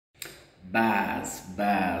Bas.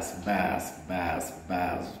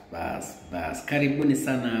 Karibuni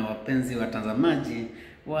sana wapenzi watazamaji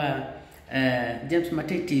wa James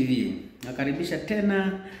Matei TV. Nakaribisha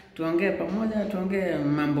tena tuongee pamoja, tuongee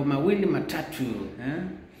mambo mawili matatu.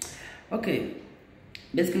 Okay.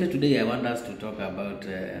 Basically today I want us to talk about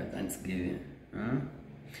Thanksgiving.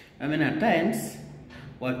 I mean at times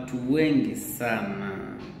watu wengi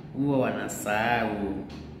sana huwa wanasahau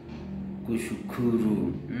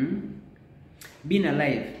kushukuru. Being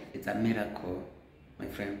alive, it's a miracle, my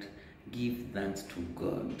friend. Give thanks to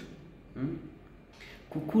God.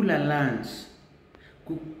 Kukula lunch,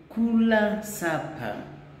 kukula supper,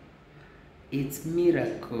 it's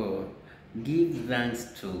miracle. Give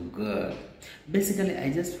thanks to God. Basically, I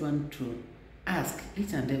just want to ask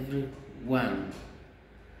each and every one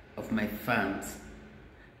of my fans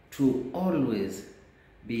to always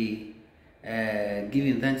be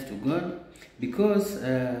giving thanks to God, because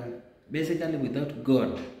basically without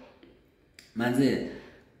God, manze,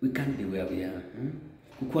 we can't be where we are.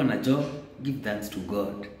 Kukuwa na job, give thanks to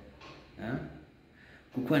God.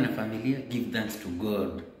 Kukuwa na familia, give thanks to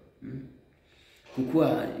God.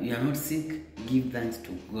 Kukuwa you are not sick, give thanks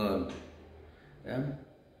to God.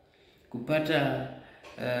 Kupata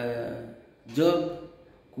job,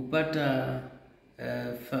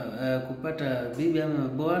 kupata bibi ama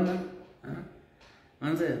bwana,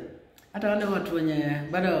 manze, hata wale watu wenye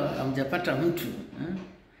bado hamjapata mtu,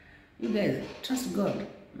 you guys trust God.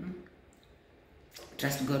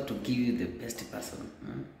 Trust God to give you the best person.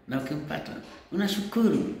 Na ukimpata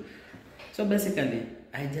unashukuru. So basically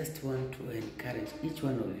I just want to encourage each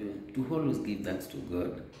one of you to always give thanks to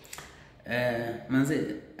God.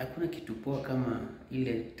 Manze, hakuna kitu poa kama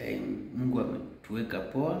ile time Mungu ametuweka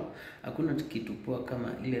poa. Hakuna kitu poa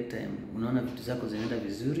kama ile time unaona vitu zako zinaenda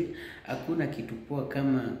vizuri. Hakuna kitu poa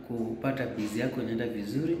kama kupata busy yako inaenda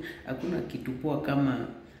vizuri. Hakuna kitu poa kama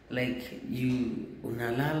like you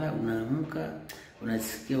unalala, unaamka,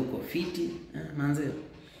 unasikia uko fiti. Manze,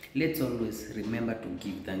 let's always remember to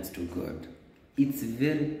give thanks to God. It's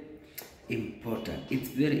very important. It's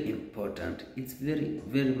very important. It's very,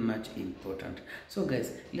 very much important. So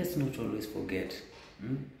guys, let's not always forget.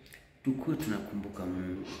 Tukuwe tunakumbuka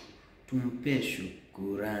Mungu. Tumpe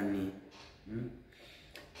shukurani.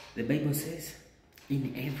 The Bible says,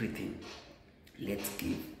 in everything, let's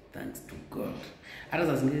give thanks to God. Hata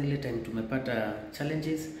saa zingine ile time tumepata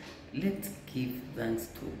challenges, let's give thanks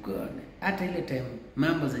to God. Hata ile time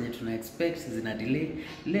mambo zenye tuna expect zina delay,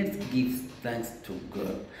 let's give thanks to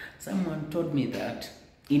God. Someone told me that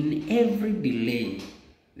in every delay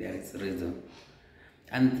there is reason.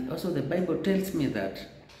 And also the Bible tells me that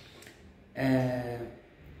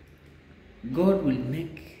God will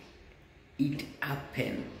make it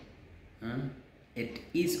happen. It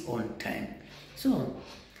is on time. So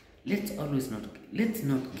let's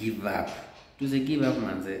not give up. Give up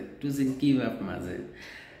manze.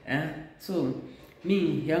 So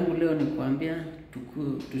mi yangu leo ni kuambia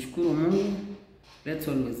tushukuru Mungu. Let's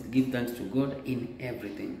always give thanks to God in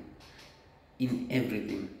everything. In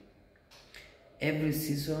everything. Every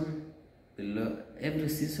season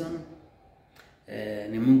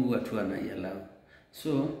ni Mungu watu anaiallow.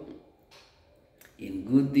 So in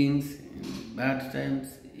good things, in bad times,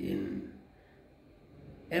 in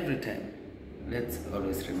every time, let's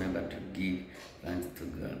always remember to give thanks to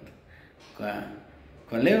God.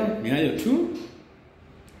 Kwa leo ni hayo tu.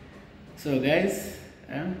 So guys,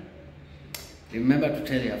 remember to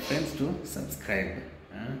tell your friends to subscribe.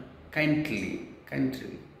 Kindly.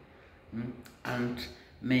 And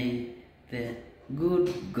may the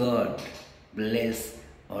good God bless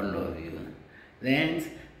all of you. Thanks.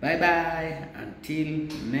 Bye. Until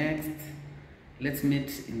next. Let's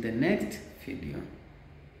meet in the next video.